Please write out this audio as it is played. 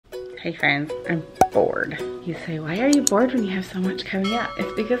Hey friends, I'm bored. You say, why are you bored when you have so much coming up?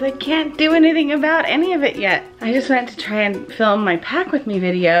 It's because I can't do anything about any of it yet. I just went to try and film my pack with me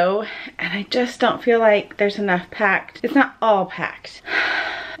video and I just don't feel like there's enough packed. It's not all packed.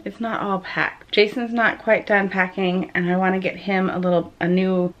 It's not all packed. Jason's not quite done packing and I want to get him a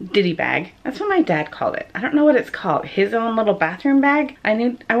new ditty bag. That's what my dad called it. I don't know what it's called. His own little bathroom bag.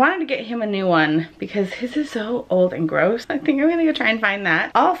 I wanted to get him a new one because his is so old and gross. I think I'm gonna go try and find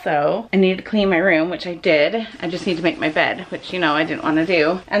that. Also, I need to clean my room, which I did. I just need to make my bed, which you know I didn't want to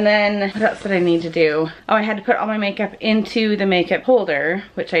do. And then what else did I need to do? Oh, I had to put all my makeup into the makeup holder,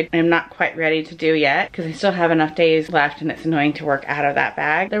 which I am not quite ready to do yet because I still have enough days left and it's annoying to work out of that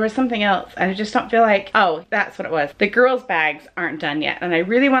bag. There was something else. I just don't feel like, oh, that's what it was. The girls' bags aren't done yet. And I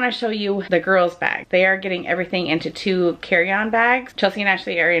really want to show you the girls' bag. They are getting everything into 2 carry-on bags. Chelsea and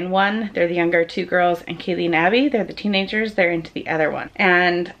Ashley are in one. They're the younger 2 girls, and Kaylee and Abby, they're the teenagers. They're into the other one.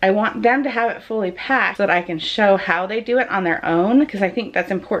 And I want them to have it fully packed so that I can show how they do it on their own, because I think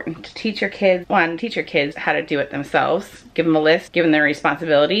that's important to teach your kids. One, teach your kids how to do it themselves. Give them a list, give them their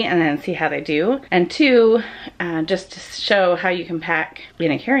responsibility, and then see how they do. And 2, just to show how you can pack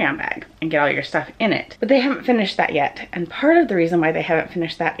in a carry-on bag and get all your stuff in it. But they haven't finished that yet. And part of the reason why they haven't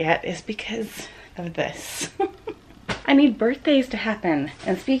finished that yet is because of this. I need birthdays to happen.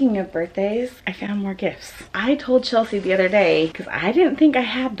 And speaking of birthdays, I found more gifts. I told Chelsea the other day, because I didn't think I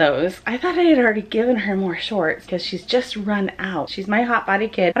had those. I thought I had already given her more shorts because she's just run out. She's my hot body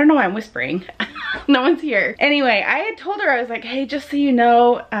kid. I don't know why I'm whispering. No one's here. Anyway, I had told her, I was like, hey, just so you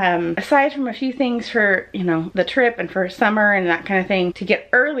know, aside from a few things for, you know, the trip and for summer and that kind of thing, to get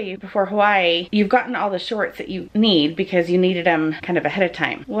early before Hawaii, you've gotten all the shorts that you need because you needed them kind of ahead of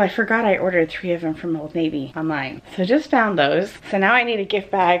time. Well, I forgot I ordered 3 of them from Old Navy online. So just found those. So now I need a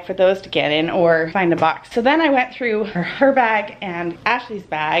gift bag for those to get in or find a box. So then I went through her bag and Ashley's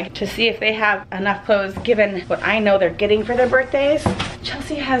bag to see if they have enough clothes given what I know they're getting for their birthdays.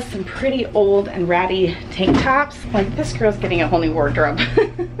 Chelsea has some pretty old and ratty tank tops. Like, this girl's getting a whole new wardrobe.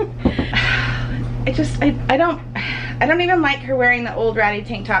 I don't even like her wearing the old ratty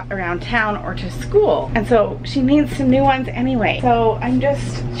tank top around town or to school. And so she needs some new ones anyway. So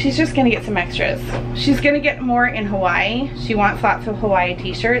she's just gonna get some extras. She's gonna get more in Hawaii. She wants lots of Hawaii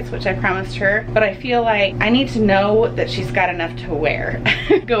t-shirts, which I promised her. But I feel like I need to know that she's got enough to wear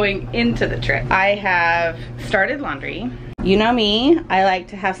going into the trip. I have started laundry. You know me, I like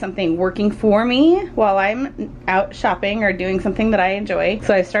to have something working for me while I'm out shopping or doing something that I enjoy.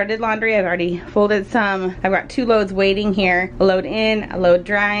 So I started laundry, I've already folded some. I've got 2 loads waiting here. A load in, a load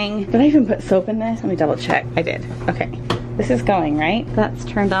drying. Did I even put soap in this? Let me double check. I did. Okay, this is going, right? That's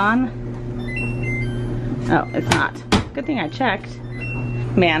turned on. Oh, it's not. Good thing I checked.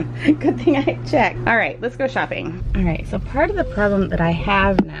 Man, good thing I checked. All right, let's go shopping. All right, so part of the problem that I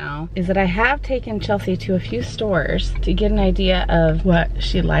have now is that I have taken Chelsea to a few stores to get an idea of what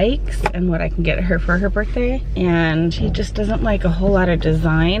she likes and what I can get her for her birthday. And she just doesn't like a whole lot of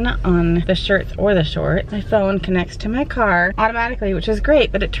design on the shirts or the shorts. My phone connects to my car automatically, which is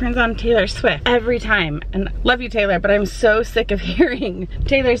great, but it turns on Taylor Swift every time. And love you, Taylor, but I'm so sick of hearing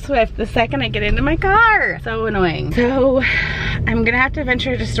Taylor Swift the second I get into my car. So annoying. So I'm gonna have to eventually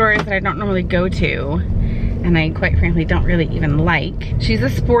to stores that I don't normally go to and I quite frankly don't really even like. She's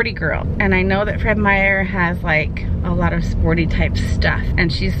a sporty girl and I know that Fred Meyer has like a lot of sporty type stuff,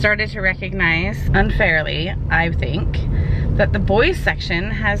 and she's started to recognize, unfairly I think, that the boys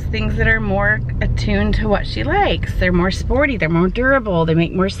section has things that are more attuned to what she likes. They're more sporty, they're more durable, they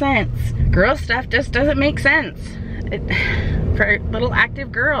make more sense. Girl stuff just doesn't make sense for little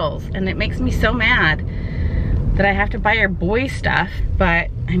active girls, and it makes me so mad that I have to buy her boy stuff, but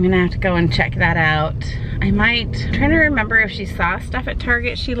I'm gonna have to go and check that out. I'm trying to remember if she saw stuff at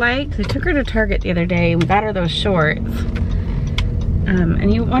Target she liked. I took her to Target the other day and got her those shorts.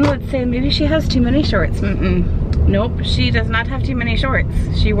 And one would say maybe she has too many shorts. Nope, she does not have too many shorts.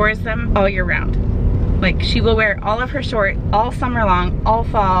 She wears them all year round. Like, she will wear all of her shorts all summer long, all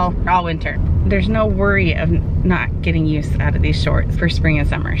fall, all winter. There's no worry of not getting use out of these shorts for spring and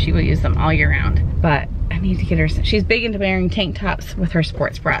summer. She will use them all year round. But I need to get her, she's big into wearing tank tops with her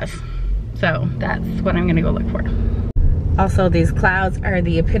sports bras. So that's what I'm gonna go look for. Also, these clouds are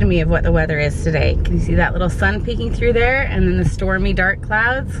the epitome of what the weather is today. Can you see that little sun peeking through there and then the stormy dark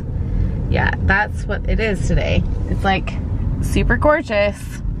clouds? Yeah, that's what it is today. It's like super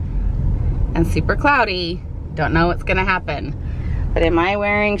gorgeous and super cloudy. Don't know what's gonna happen. But am I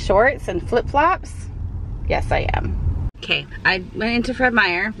wearing shorts and flip-flops? Yes, I am. Okay, I went into Fred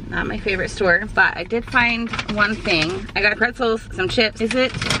Meyer, not my favorite store, but I did find one thing. I got pretzels, some chips. Is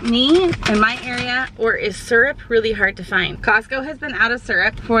it me in my area, or is syrup really hard to find? Costco has been out of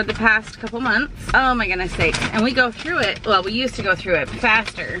syrup for the past couple months. Oh my goodness sakes. And we go through it, well, we used to go through it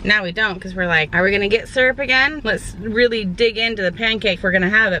faster. Now we don't, because we're like, are we gonna get syrup again? Let's really dig into the pancake if we're gonna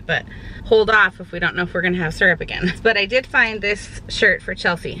have it, but hold off if we don't know if we're gonna have syrup again. But I did find this shirt for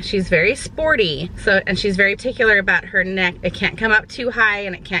Chelsea. She's very sporty, and she's very particular about her neck. It can't come up too high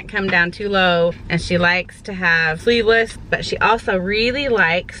and it can't come down too low. And she likes to have sleeveless, but she also really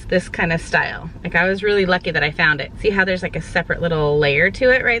likes this kind of style. Like, I was really lucky that I found it. See how there's like a separate little layer to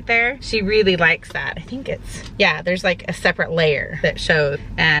it right there? She really likes that. I think it's, yeah, there's like a separate layer that shows,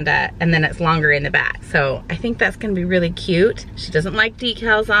 and then it's longer in the back. So I think that's gonna be really cute. She doesn't like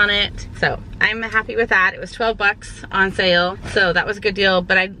decals on it. So I'm happy with that. It was 12 bucks on sale, so that was a good deal,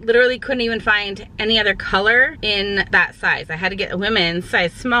 but I literally couldn't even find any other color in that size. I had to get a women's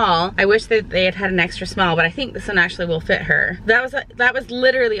size small. I wish that they had had an extra small, but I think this one actually will fit her. That was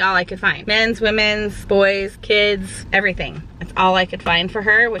literally all I could find. Men's, women's, boys, kids, everything. It's all I could find for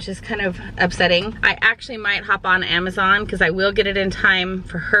her, which is kind of upsetting. I actually might hop on Amazon because I will get it in time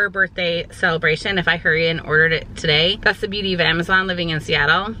for her birthday celebration if I hurry and ordered it today. That's the beauty of Amazon living in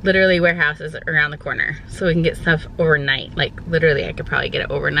Seattle. Literally warehouses around the corner, so we can get stuff overnight. Like literally I could probably get it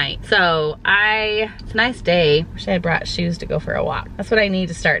overnight. So it's a nice day. Wish I had brought shoes to go for a walk. That's what I need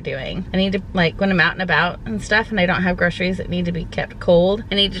to start doing. I need to, like, when I'm out and about and stuff and I don't have groceries that need to be kept cold,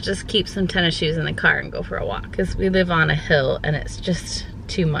 I need to just keep some tennis shoes in the car and go for a walk, because we live on a hill and it's just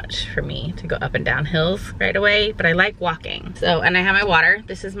too much for me to go up and down hills right away, but I like walking. So, and I have my water.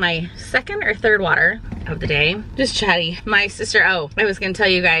 This is my second or third water of the day. Just chatty. My sister, oh, I was gonna tell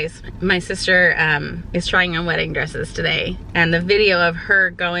you guys, my sister is trying on wedding dresses today, and the video of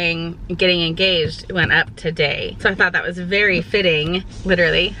her getting engaged went up today. So I thought that was very fitting,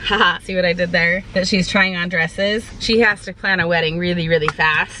 literally. Haha, see what I did there? That she's trying on dresses. She has to plan a wedding really, really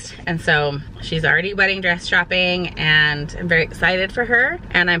fast, and so she's already wedding dress shopping, and I'm very excited for her.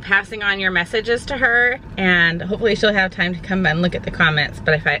 And I'm passing on your messages to her, and hopefully she'll have time to come and look at the comments.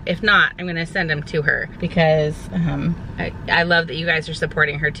 But if not, I'm gonna send them to her, because I love that you guys are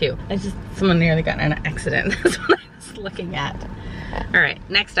supporting her too. Someone nearly got in an accident. That's what I was looking at. All right,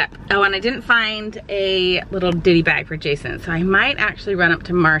 next up. Oh, and I didn't find a little ditty bag for Jason, so I might actually run up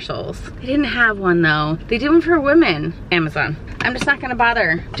to Marshall's. They didn't have one though. They do them for women. Amazon. I'm just not gonna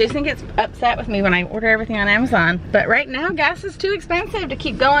bother. Jason gets upset with me when I order everything on Amazon, but right now gas is too expensive to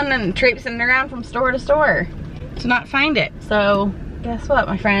keep going and traipsing around from store to store to not find it. So guess what,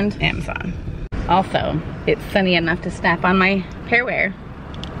 my friend? Amazon. Also, it's sunny enough to snap on my hair wear.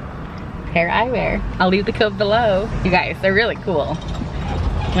 Hair eyewear. I'll leave the code below. You guys, they're really cool.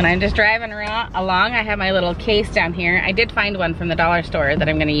 When I'm just driving along, I have my little case down here. I did find one from the dollar store that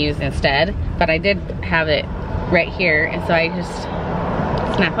I'm gonna use instead, but I did have it right here, and so I just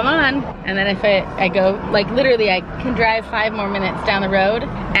snap them on. And then if I go, like literally I can drive 5 more minutes down the road,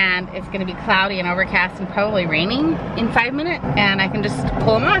 and it's gonna be cloudy and overcast and probably raining in 5 minutes, and I can just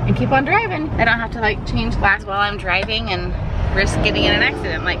pull them on and keep on driving. I don't have to like change glass while I'm driving and risk getting in an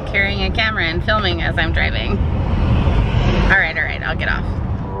accident, like carrying a camera and filming as I'm driving. All right, I'll get off.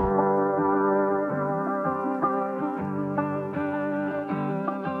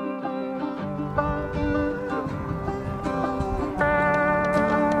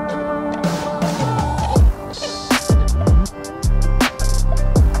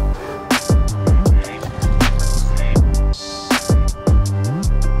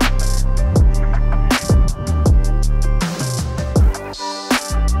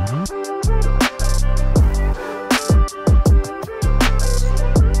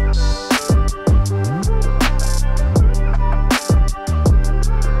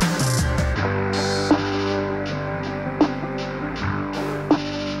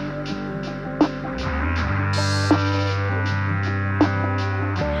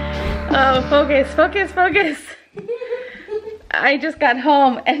 Oh, focus, focus, focus. I just got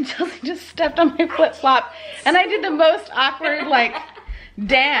home and Chelsea just stepped on my flip-flop, and I did the most awkward like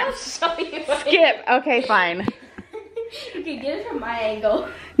dance. Skip. Okay, fine. Okay, get it from my angle.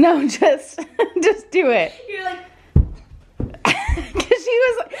 No, just do it. You're like,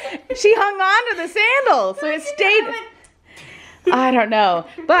 Cause she hung on to the sandal, so it stayed. I don't know,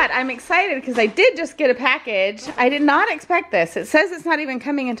 but I'm excited because I did just get a package. I did not expect this. It says it's not even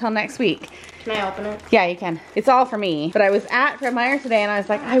coming until next week. Can I open it? Yeah, you can. It's all for me. But I was at Fred Meyer today and I was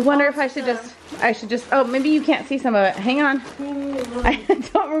like, I wonder if I should just, oh, maybe you can't see some of it. Hang on. I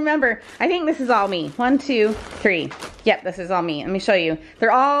don't remember. I think this is all me. 1, 2, 3. Yep, this is all me. Let me show you.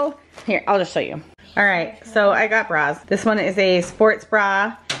 They're all, here, I'll just show you. All right, so I got bras. This one is a sports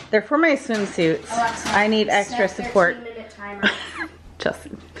bra. They're for my swimsuits. I need extra support. 13-minute timer.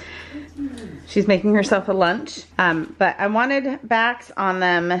 Chelsea. She's making herself a lunch. But I wanted backs on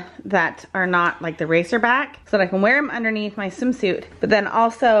them that are not like the racer back so that I can wear them underneath my swimsuit. But then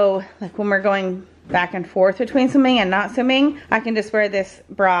also, like when we're going back and forth between swimming and not swimming, I can just wear this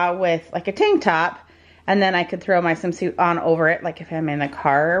bra with like a tank top, and then I could throw my swimsuit on over it, like if I'm in the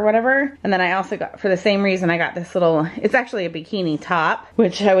car or whatever. And then I also got, for the same reason, I got this little, it's actually a bikini top,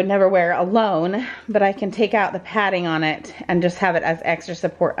 which I would never wear alone, but I can take out the padding on it and just have it as extra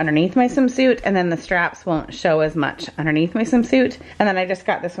support underneath my swimsuit, and then the straps won't show as much underneath my swimsuit. And then I just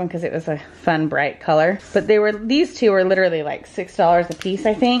got this one because it was a fun, bright color. But these two were literally like $6 a piece,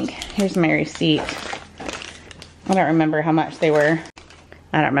 I think. Here's my receipt. I don't remember how much they were.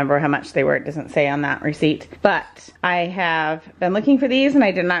 It doesn't say on that receipt. But I have been looking for these and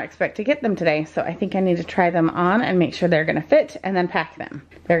I did not expect to get them today. So I think I need to try them on and make sure they're gonna fit and then pack them.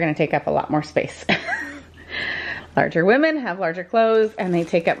 They're gonna take up a lot more space. Larger women have larger clothes and they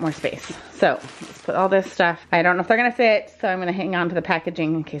take up more space. So let's put all this stuff. I don't know if they're gonna fit, so I'm gonna hang on to the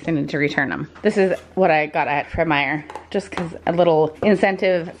packaging in case I need to return them. This is what I got at Fred Meyer, just cause a little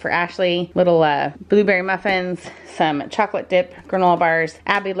incentive for Ashley. Little blueberry muffins, some chocolate dip, granola bars.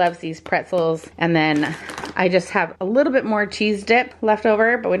 Abby loves these pretzels. And then I just have a little bit more cheese dip left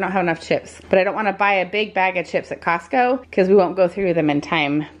over, but we don't have enough chips. But I don't wanna buy a big bag of chips at Costco because we won't go through them in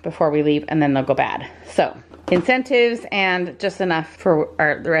time before we leave and then they'll go bad. So incentives and just enough for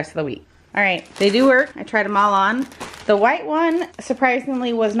the rest of the week. All right, they do work. I tried them all on. The white one,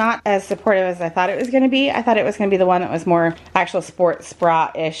 surprisingly, was not as supportive as I thought it was gonna be. I thought it was gonna be the one that was more actual sports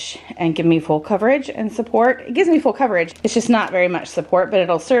bra-ish and give me full coverage and support. It gives me full coverage. It's just not very much support, but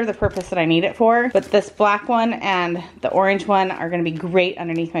it'll serve the purpose that I need it for. But this black one and the orange one are gonna be great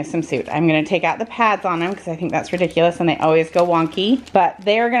underneath my swimsuit. I'm gonna take out the pads on them because I think that's ridiculous and they always go wonky, but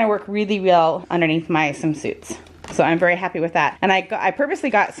they are gonna work really well underneath my swimsuits. So I'm very happy with that. And I purposely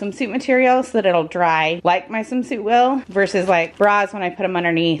got swimsuit material so that it'll dry like my swimsuit will, versus like bras when I put them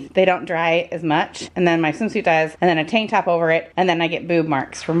underneath, they don't dry as much. And then my swimsuit does, and then a tank top over it, and then I get boob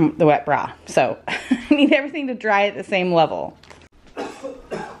marks from the wet bra. So I need everything to dry at the same level.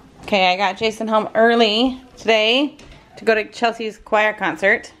 Okay, I got Jason home early today to go to Chelsea's choir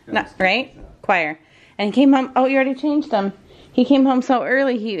concert. No, right? Choir. And he came home, oh, you already changed them. He came home so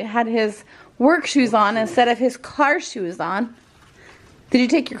early, he had his work shoes on instead of his car shoes on. Did you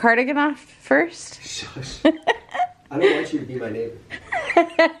take your cardigan off first? Shush. I don't want you to be my neighbor.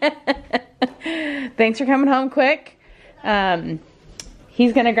 Thanks for coming home quick.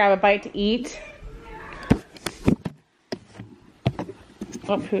 He's gonna grab a bite to eat.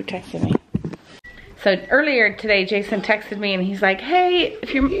 Oh, who texted me? So earlier today, Jason texted me and he's like, hey,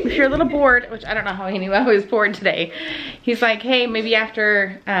 if you're a little bored, which I don't know how he knew I was bored today. He's like, hey, maybe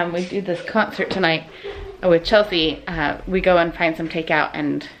after we do this concert tonight with Chelsea, we go and find some takeout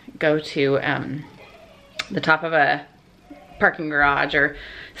and go to the top of a parking garage or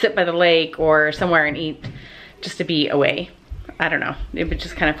sit by the lake or somewhere and eat just to be away. I don't know, it was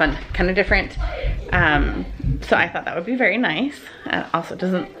just kind of fun, kind of different. So I thought that would be very nice. Also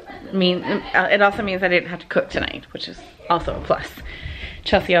doesn't mean, it also means I didn't have to cook tonight, which is also a plus.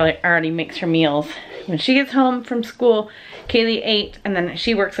 Chelsea already makes her meals when she gets home from school. Kaylee ate, and then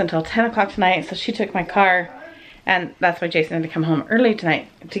she works until 10 o'clock tonight, so she took my car, and that's why Jason had to come home early tonight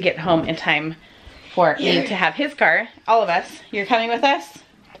to get home in time for me to have his car. All of us. You're coming with us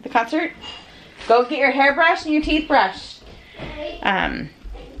to the concert? Go get your hair brushed and your teeth brushed.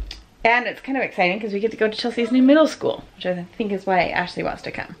 And it's kind of exciting because we get to go to Chelsea's new middle school, which I think is why Ashley wants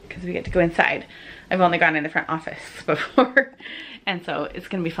to come, because we get to go inside. I've only gone in the front office before, and so it's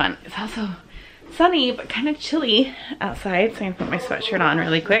gonna be fun. It's also sunny, but kind of chilly outside, so I'm gonna put my sweatshirt on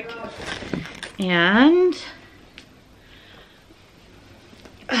really quick. And,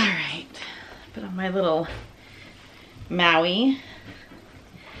 all right, put on my little Maui,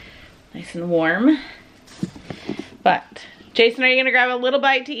 nice and warm. But Jason, are you gonna grab a little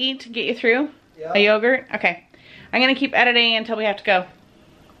bite to eat to get you through? Yeah. A yogurt? Okay. I'm gonna keep editing until we have to go.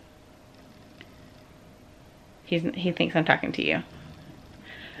 He thinks I'm talking to you.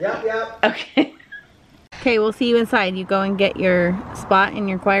 Yep. Okay. Okay, we'll see you inside. You go and get your spot in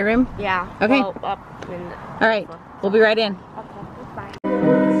your choir room? Yeah. Okay. Well, up in the all right, we'll be right in. Okay, bye.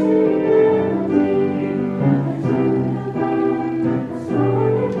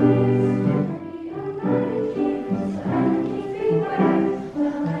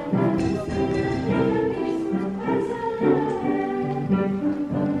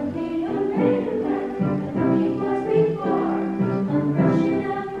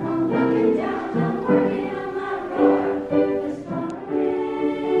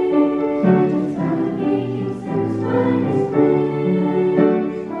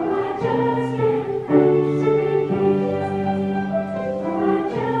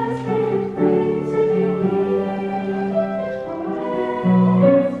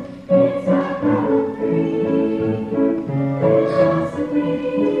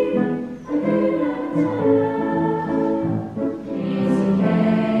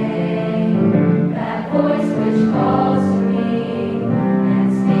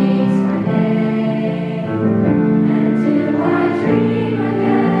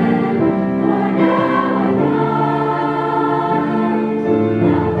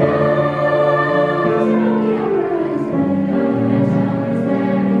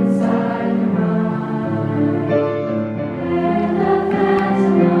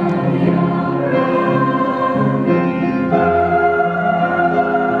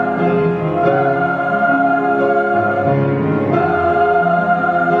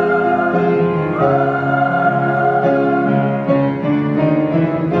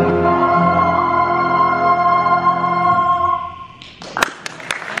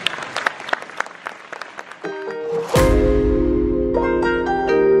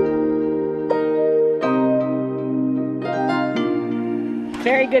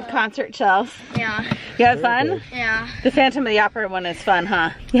 good concert, Chels? Yeah. You had fun? Yeah. The Phantom of the Opera one is fun, huh?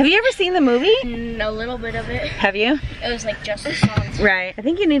 Have you ever seen the movie? A little bit of it. Have you? It was like just the songs. Right. I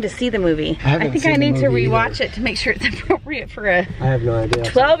think you need to see the movie. I think I need to rewatch it to make sure it's appropriate for a I have no idea.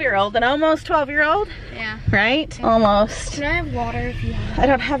 12-year-old, an almost 12-year-old, Yeah. right? Almost. Can I have water if you have? I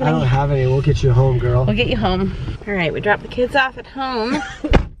don't have I any. don't have any. We'll get you home, girl. We'll get you home. All right, we dropped the kids off at home.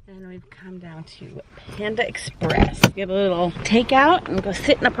 And we've come down to Panda Express. Get a little takeout and go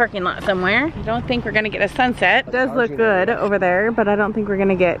sit in a parking lot somewhere. I don't think we're gonna get a sunset. It does look good over there, but I don't think we're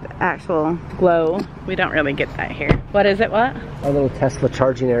gonna get actual glow. We don't really get that here. What is it, what? A little Tesla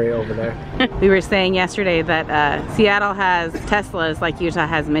charging area over there. We were saying yesterday that Seattle has Teslas like Utah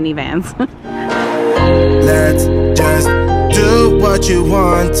has minivans. Let's just do what you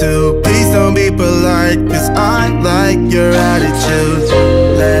want to. Please don't be polite, cause I like your attitude.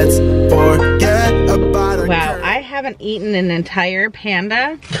 Let's forget about it. Wow, I haven't eaten an entire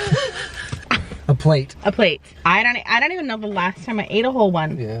Panda. A plate. A plate. I don't even know the last time I ate a whole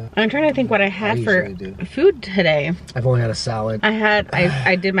one. Yeah. I'm trying to think what I had for usually do. food today. I've only had a salad.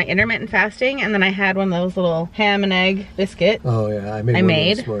 I did my intermittent fasting, and then I had one of those little ham and egg biscuit. Oh yeah, I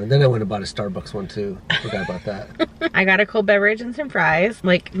made this morning. Then I went and bought a Starbucks one too. Forgot about that. I got a cold beverage and some fries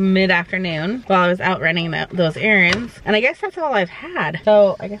like mid-afternoon while I was out running those errands, and I guess that's all I've had.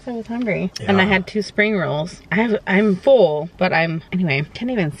 So I guess I was hungry, and I had 2 spring rolls. I'm full, but anyway,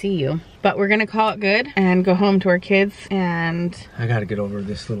 can't even see you. But we're gonna call it good and go home to our kids, and I gotta get over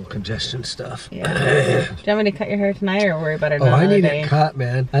this little congestion stuff. Yeah. Do you want me to cut your hair tonight or worry about it another I need day? it cut,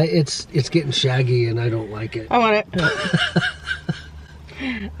 man. It's getting shaggy and I don't like it. I want it.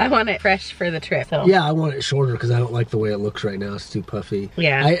 I want it fresh for the trip. So. Yeah, I want it shorter because I don't like the way it looks right now. It's too puffy.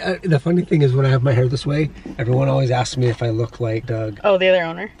 Yeah. The funny thing is when I have my hair this way, everyone always asks me if I look like Doug. Oh, the other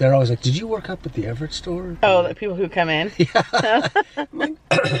owner? They're always like, did you work up at the Everett store? Oh, the people who come in? Yeah.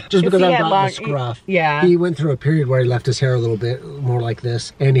 Just because I've got the scruff. Yeah. He went through a period where he left his hair a little bit more like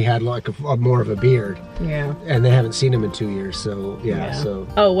this, and he had like more of a beard. Yeah. And they haven't seen him in 2 years, so yeah. So.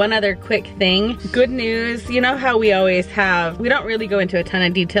 Oh, one other quick thing. Good news. You know how we always have, we don't really go into a ton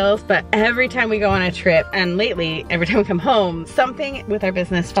of details, but every time we go on a trip, and lately, every time we come home, something with our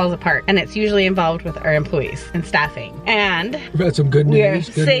business falls apart, and it's usually involved with our employees and staffing. And we've had some good news.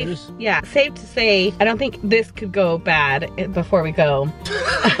 Good news. Yeah, safe to say, I don't think this could go bad before we go.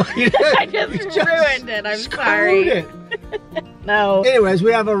 I just ruined it. I'm sorry. It. No. Anyways,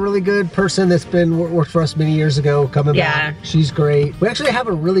 we have a really good person that's been worked for us many years ago coming back. She's great. We actually have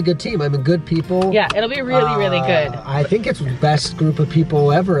a really good team. I mean, good people. Yeah, it'll be really, really good. I think it's the best group of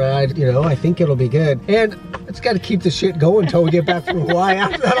people ever. I think it'll be good. And it's got to keep the shit going until we get back from Hawaii.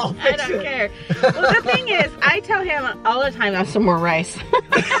 After that, I'll fix I don't care. Well, the thing is, I tell him all the time, I have some more rice.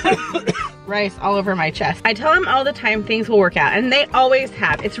 Rice all over my chest. I tell him all the time things will work out, and they always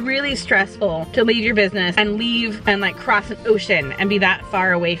have. It's really stressful to leave your business and leave and like cross an ocean and be that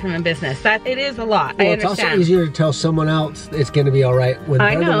far away from a business. It is a lot. Well, I it's understand. also easier to tell someone else it's going to be all right when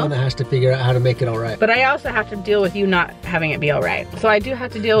they're the one that has to figure out how to make it all right. But I also have to deal with you not having it be all right. So I do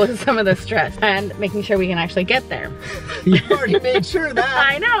have to deal with some of the stress and making sure we can actually get there. You've already made sure of that.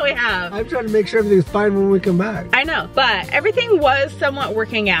 I know we have. I'm trying to make sure everything's fine when we come back. I know, but everything was somewhat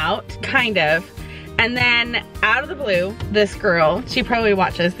working out, kind of. And then out of the blue, this girl, she probably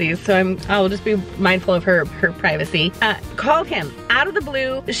watches these, so I'll just be mindful of her privacy. Called him out of the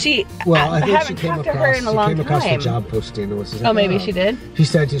blue. I think she came across the job posting and was like, maybe she did. She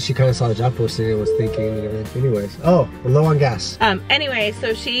said she kind of saw the job posting and was thinking and everything. Anyways, we're low on gas. Anyway,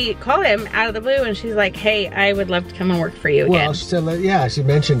 so she called him out of the blue and she's like, hey, I would love to come and work for you again. Well, she said, yeah, she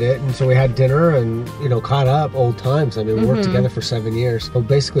mentioned it, and so we had dinner and caught up, old times. I mean, we worked together for 7 years, so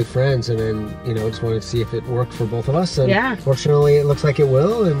basically friends, and then just wanted to see if it worked for both of us, and fortunately it looks like it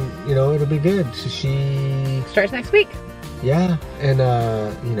will, and it'll be good. So she starts next week. Yeah, and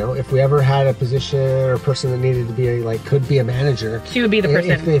if we ever had a position or a person that needed to be could be a manager, she would be the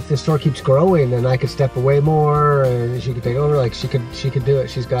person. If the store keeps growing, then I could step away more, and she could take over. Like she could do it.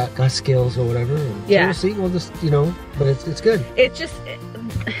 She's got skills or whatever. And so we'll see. We'll just but it's good. It's just.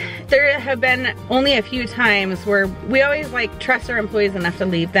 There have been only a few times where we always trust our employees enough to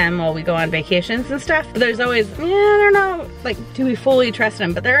leave them while we go on vacations and stuff. But there's always, I don't know, do we fully trust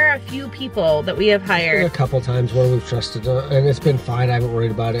them? But there are a few people that we have hired. A couple times where we've trusted, and it's been fine. I haven't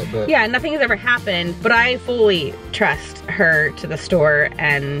worried about it. But yeah, nothing has ever happened. But I fully trust her to the store,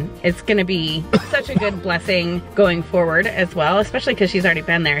 and it's gonna be such a good blessing going forward as well. Especially because she's already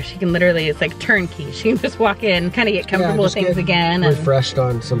been there. She can literally, it's like turnkey. She can just walk in, kind of get comfortable with things again, and refreshed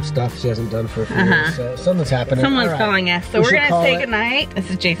on some stuff she hasn't done for a few years. So something's happening. Someone's calling us. So we're gonna say goodnight. This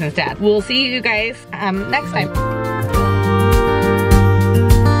is Jason's dad. We'll see you guys next time.